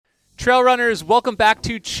Trail runners, welcome back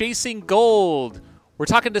to Chasing Gold. We're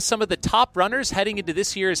talking to some of the top runners heading into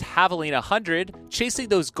this year's Javelina Jundred, chasing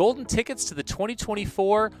those golden tickets to the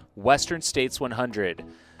 2024 Western States 100.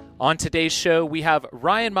 On today's show, we have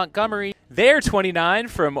Ryan Montgomery. They're 29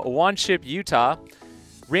 from Wanship, Utah.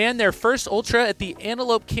 Ran their first ultra at the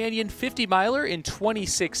Antelope Canyon 50 miler in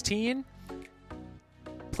 2016,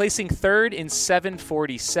 placing third in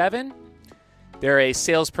 7:47. They're a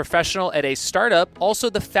sales professional at a startup, also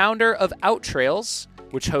the founder of Out Trails,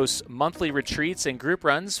 which hosts monthly retreats and group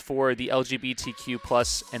runs for the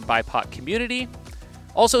LGBTQ+ and BIPOC community.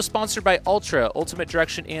 Also sponsored by Ultra, Ultimate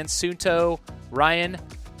Direction, and Suunto. Ryan,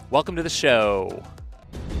 welcome to the show.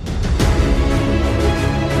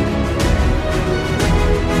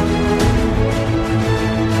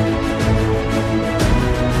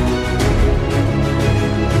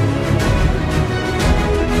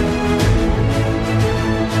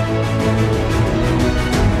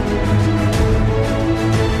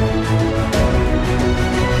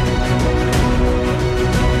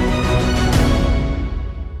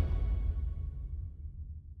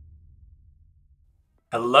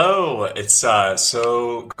 Hello, it's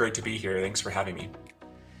so great to be here. Thanks for having me.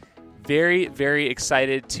 Very, very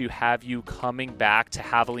excited to have you coming back to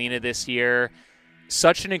Javelina this year.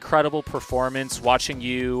 Such an incredible performance watching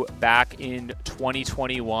you back in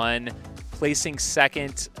 2021, placing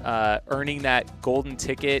second, earning that golden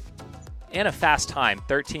ticket and a fast time,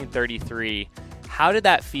 13:33. How did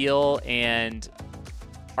that feel, and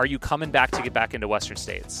are you coming back to get back into Western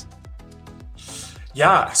States?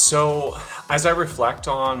 Yeah, so as I reflect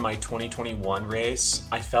on my 2021 race,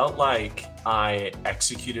 I felt like I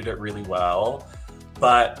executed it really well,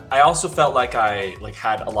 but I also felt like I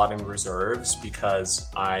had a lot in reserves because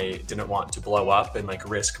I didn't want to blow up and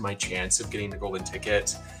risk my chance of getting the golden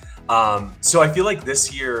ticket. So I feel like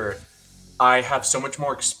this year I have so much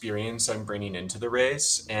more experience I'm bringing into the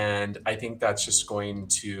race, and I think that's just going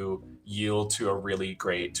to yield to a really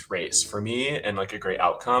great race for me and a great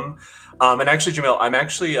outcome. And actually, Jamil, I'm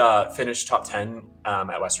actually finished top 10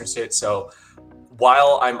 at Western States. So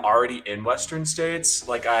while I'm already in Western States,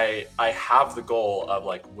 I have the goal of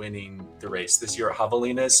winning the race this year at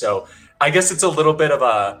Javelina. So I guess it's a little bit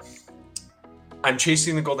of I'm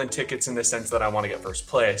chasing the golden tickets in the sense that I want to get first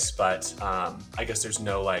place, but I guess there's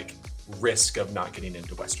no risk of not getting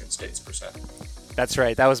into Western States per se. That's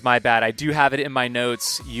right. That was my bad. I do have it in my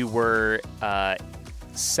notes. You were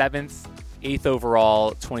 7th, 8th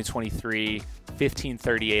overall, 2023,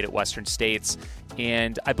 15:38 at Western States.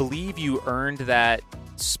 And I believe you earned that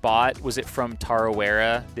spot. Was it from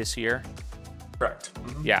Tarawera this year? Correct.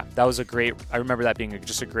 Mm-hmm. Yeah, that was I remember that being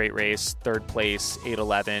just a great race. Third place,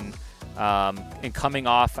 8:11. And coming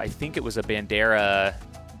off, I think it was a Bandera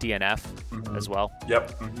DNF as well.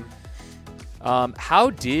 Yep. Mm-hmm.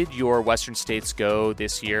 How did your Western States go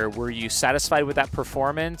this year? Were you satisfied with that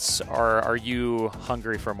performance, or are you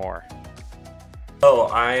hungry for more? Oh,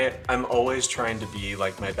 I'm always trying to be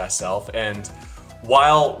my best self. And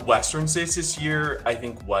while Western States this year, I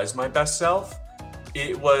think was my best self,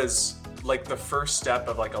 it was the first step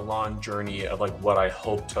of a long journey of what I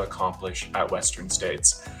hope to accomplish at Western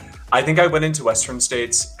States. I think I went into Western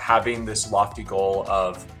States having this lofty goal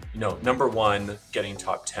of, number one, getting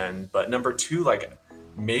top 10, but number two,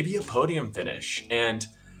 maybe a podium finish. And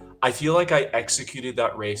I feel like I executed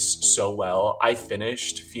that race so well. I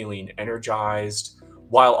finished feeling energized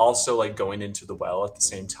while also going into the well at the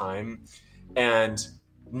same time. And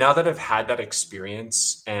now that I've had that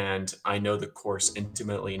experience and I know the course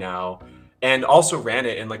intimately now, and also ran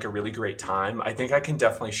it in a really great time, I think I can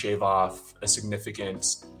definitely shave off a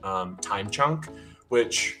significant time chunk,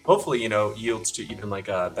 which hopefully, yields to even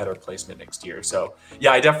a better placement next year. So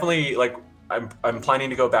yeah, I definitely I'm planning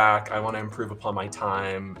to go back. I want to improve upon my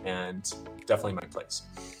time and definitely my place.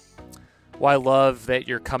 Well, I love that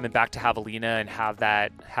you're coming back to Javelina and have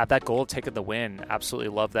that goal of taking the win. Absolutely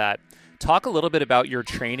love that. Talk a little bit about your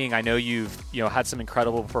training. I know you've had some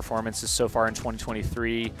incredible performances so far in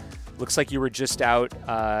 2023. Looks like you were just out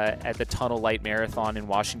at the Tunnel Light Marathon in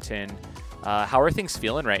Washington. How are things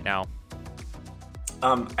feeling right now?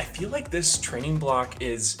 I feel like this training block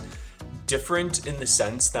is different in the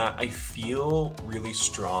sense that I feel really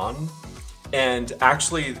strong. And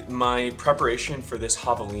actually, my preparation for this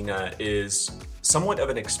Javelina is somewhat of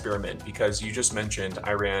an experiment because you just mentioned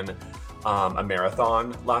I ran a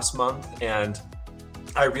marathon last month, and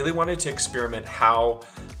I really wanted to experiment how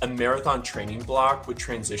a marathon training block would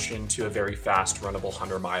transition to a very fast runnable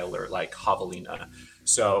 100-miler like Javelina.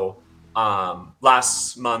 So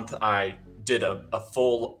last month I did a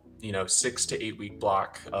full 6 to 8 week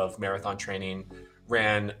block of marathon training,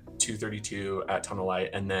 ran 232 at Tunnel Light,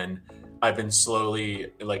 and then I've been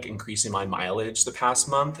slowly like increasing my mileage the past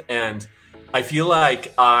month, and I feel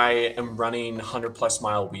like I am running 100 plus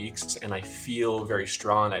mile weeks and I feel very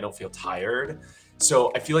strong. I don't feel tired.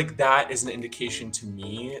 So I feel like that is an indication to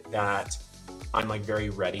me that I'm like very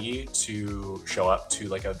ready to show up to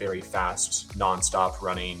like a very fast, nonstop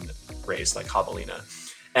running race like Javelina.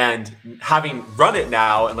 And having run it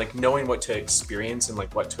now and like knowing what to experience and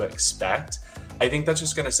like what to expect, I think that's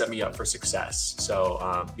just going to set me up for success.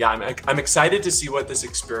 So yeah, I'm excited to see what this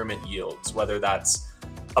experiment yields, whether that's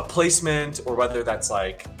a placement or whether that's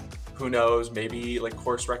like, who knows, maybe like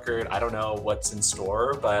course record. I don't know what's in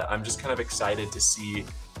store, but I'm just kind of excited to see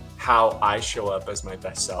how I show up as my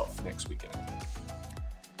best self next weekend.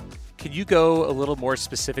 Can you go a little more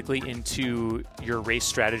specifically into your race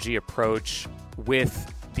strategy approach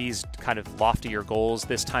with these kind of loftier goals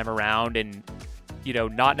this time around, and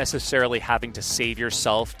not necessarily having to save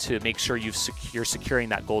yourself to make sure you're securing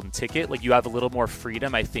that golden ticket? Like, you have a little more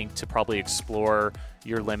freedom, I think, to probably explore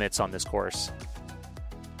your limits on this course.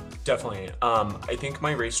 Definitely. I think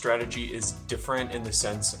my race strategy is different in the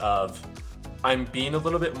sense of I'm being a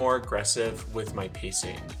little bit more aggressive with my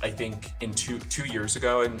pacing. I think in two years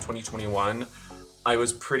ago in 2021, I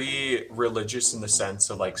was pretty religious in the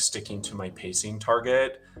sense of like sticking to my pacing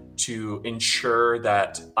target to ensure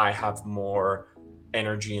that I have more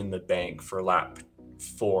energy in the bank for lap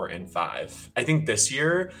 4 and 5. I think this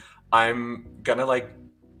year I'm gonna like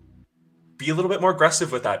be a little bit more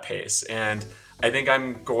aggressive with that pace, and I think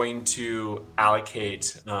I'm going to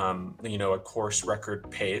allocate a course record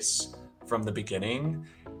pace from the beginning,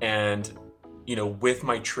 and with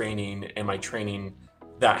my training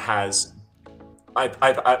that has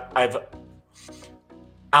I've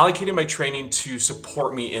allocated my training to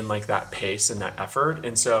support me in like that pace and that effort.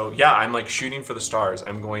 And so, yeah, I'm like shooting for the stars.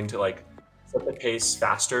 I'm going to like set the pace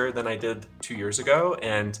faster than I did 2 years ago,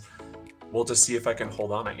 and we'll just see if I can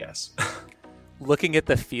hold on, I guess. Looking at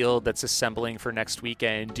the field that's assembling for next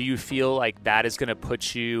weekend, do you feel like that is going to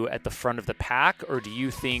put you at the front of the pack, or do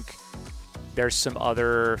you think there's some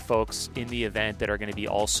other folks in the event that are going to be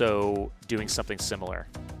also doing something similar?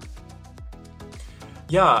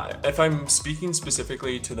 Yeah, if I'm speaking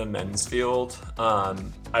specifically to the men's field,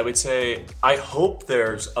 I would say I hope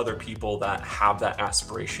there's other people that have that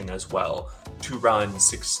aspiration as well to run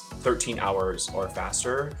 13 hours or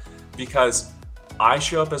faster, because I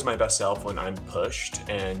show up as my best self when I'm pushed,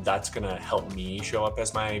 and that's going to help me show up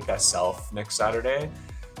as my best self next Saturday.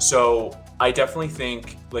 So I definitely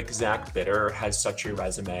think like Zach Bitter has such a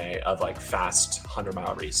resume of like fast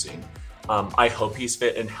 100-mile racing. I hope he's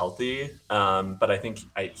fit and healthy, but I think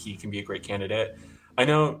he can be a great candidate. I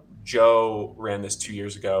know Joe ran this 2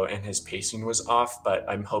 years ago and his pacing was off, but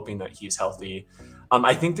I'm hoping that he's healthy.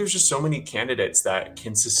 I think there's just so many candidates that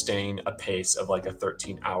can sustain a pace of like a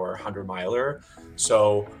 13-hour 100-miler.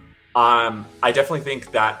 So I definitely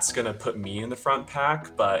think that's going to put me in the front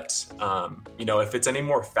pack. But, if it's any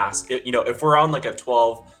more fast, if we're on like a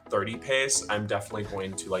 12:30 pace, I'm definitely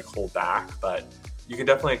going to like hold back. But you can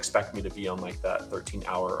definitely expect me to be on like that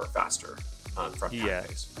 13-hour or faster front pack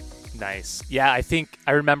pace. Nice. Yeah, I think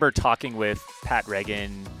I remember talking with Pat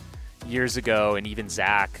Reagan years ago, and even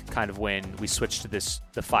Zach, kind of when we switched to the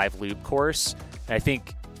 5-loop course. And I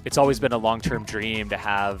think it's always been a long-term dream to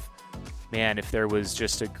have, man, if there was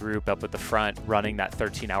just a group up at the front running that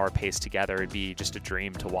 13-hour pace together, it'd be just a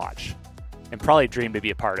dream to watch, and probably a dream to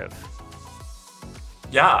be a part of.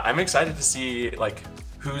 Yeah, I'm excited to see like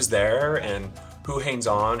who's there and who hangs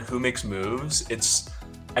on, who makes moves.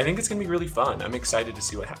 I think it's going to be really fun. I'm excited to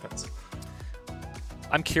see what happens.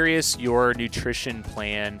 I'm curious your nutrition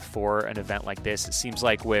plan for an event like this. It seems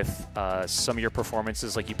like with some of your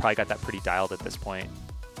performances, like you probably got that pretty dialed at this point.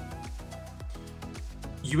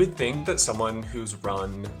 You would think that someone who's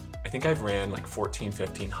run, I think I've ran like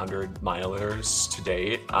 1,500 milers to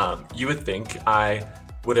date. You would think I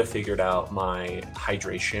would have figured out my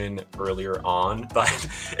hydration earlier on, but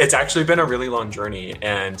it's actually been a really long journey.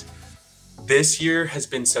 And this year has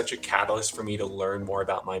been such a catalyst for me to learn more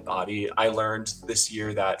about my body. I learned this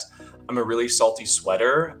year that I'm a really salty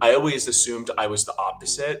sweater. I always assumed I was the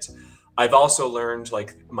opposite. I've also learned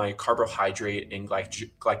like my carbohydrate and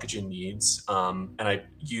glycogen needs. And I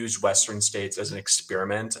used Western states as an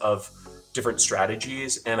experiment of different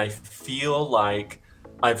strategies. And I feel like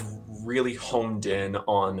I've really honed in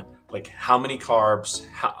on like how many carbs,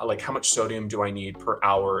 how much sodium do I need per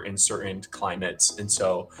hour in certain climates. And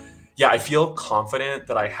so yeah, I feel confident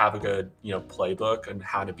that I have a good, playbook on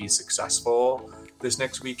how to be successful this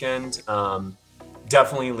next weekend.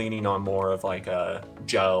 Definitely leaning on more of like a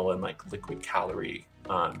gel and like liquid calorie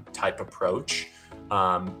type approach.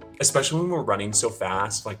 especially when we're running so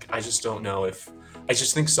fast. Like, I just don't know I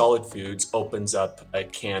just think solid foods opens up a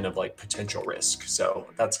can of like potential risk. So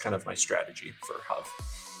that's kind of my strategy for HUV.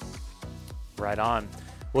 Right on.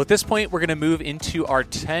 Well, at this point, we're going to move into our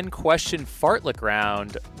 10-question fartlek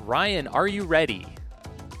round. Ryan, are you ready?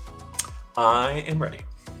 I am ready.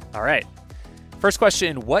 All right. First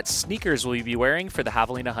question, what sneakers will you be wearing for the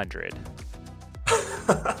Javelina 100?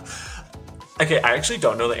 Okay, I actually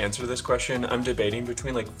don't know the answer to this question. I'm debating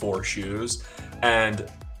between like 4 shoes, and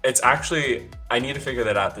it's actually, I need to figure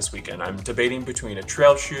that out this weekend. I'm debating between a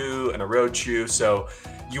trail shoe and a road shoe, so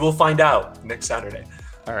you will find out next Saturday.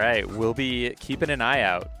 All right, we'll be keeping an eye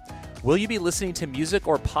out. Will you be listening to music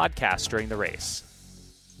or podcasts during the race?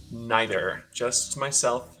 Neither, just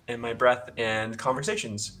myself and my breath and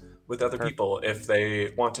conversations with other people if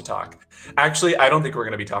they want to talk. Actually, I don't think we're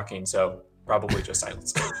going to be talking, so probably just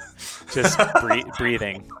silence. Just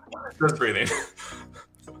breathing. Just breathing.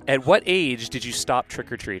 At what age did you stop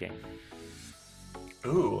trick-or-treating?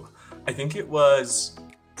 Ooh, I think it was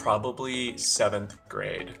probably 7th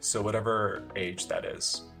grade. So whatever age that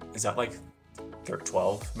is. Is that like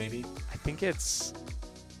 12 maybe? I think it's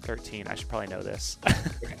 13. I should probably know this.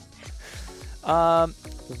 Okay.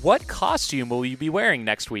 What costume will you be wearing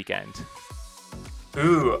next weekend?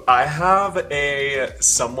 Ooh, I have a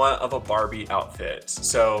somewhat of a Barbie outfit.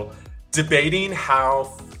 So debating how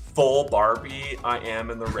full Barbie I am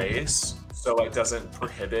in the race so it doesn't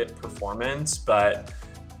prohibit performance. But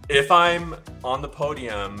if I'm on the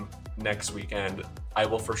podium next weekend, I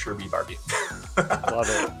will for sure be Barbie. Love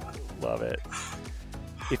it. Love it.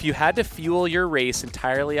 If you had to fuel your race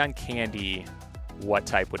entirely on candy, what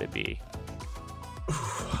type would it be?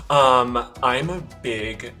 I'm a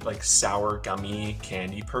big like sour gummy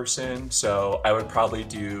candy person, so I would probably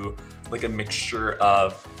do like a mixture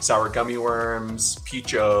of sour gummy worms,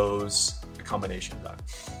 Peachos, a combination of that.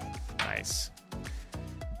 Nice.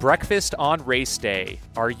 Breakfast on race day.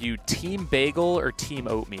 Are you team bagel or team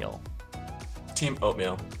oatmeal? Team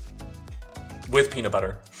oatmeal with peanut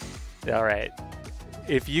butter. All right.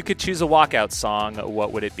 If you could choose a walkout song,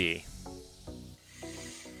 what would it be?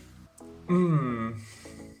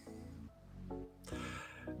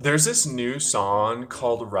 There's this new song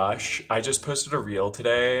called Rush. I just posted a reel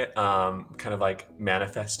today, kind of like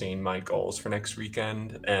manifesting my goals for next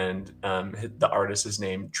weekend. And the artist is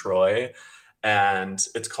named Troy, and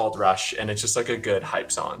it's called Rush. And it's just like a good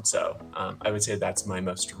hype song. So I would say that's my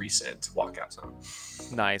most recent walkout song.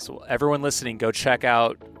 Nice. Well, everyone listening, go check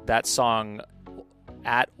out that song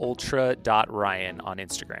at ultra.ryan on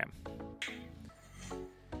Instagram.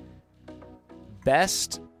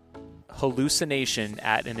 Best hallucination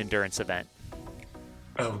at an endurance event?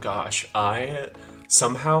 Oh gosh, I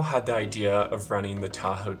somehow had the idea of running the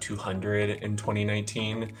Tahoe 200 in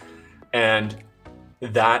 2019, and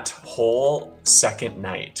that whole second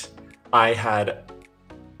night I had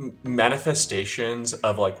manifestations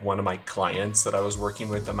of like one of my clients that I was working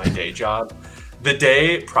with at my day job. The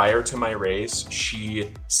day prior to my race,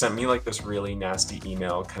 she sent me like this really nasty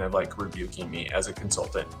email kind of like rebuking me as a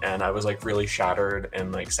consultant. And I was like really shattered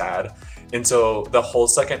and like sad. And so the whole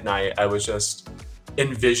second night, I was just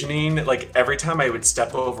envisioning like every time I would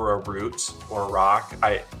step over a root or a rock,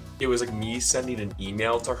 it was like me sending an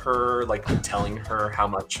email to her, like telling her how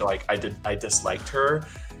much like I disliked her.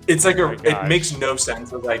 It's like it makes no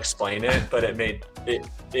sense as I explain it, but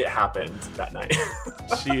it happened that night.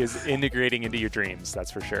 She is integrating into your dreams, that's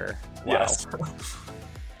for sure. Wow. Yes.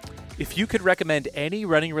 If you could recommend any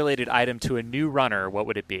running related item to a new runner, what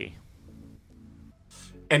would it be?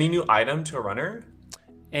 Any new item to a runner?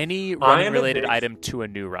 Any running related item to a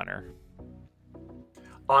new runner.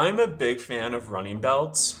 I'm a big fan of running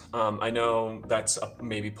belts. I know that's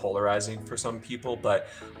maybe polarizing for some people, but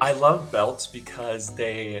I love belts because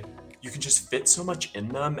you can just fit so much in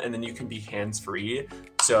them, and then you can be hands-free.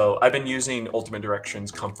 So I've been using Ultimate Directions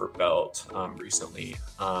Comfort Belt recently.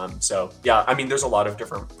 So yeah, I mean, there's a lot of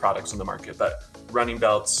different products on the market, but running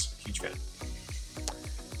belts, huge fan.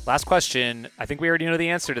 Last question. I think we already know the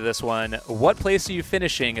answer to this one. What place are you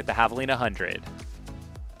finishing at the Javelina 100?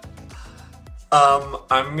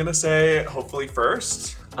 I'm going to say hopefully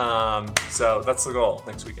first. So that's the goal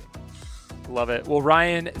next weekend. Love it. Well,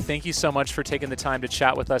 Ryan, thank you so much for taking the time to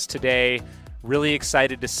chat with us today. Really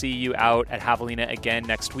excited to see you out at Javelina again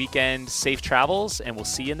next weekend. Safe travels, and we'll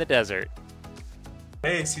see you in the desert.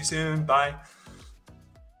 Hey, see you soon. Bye.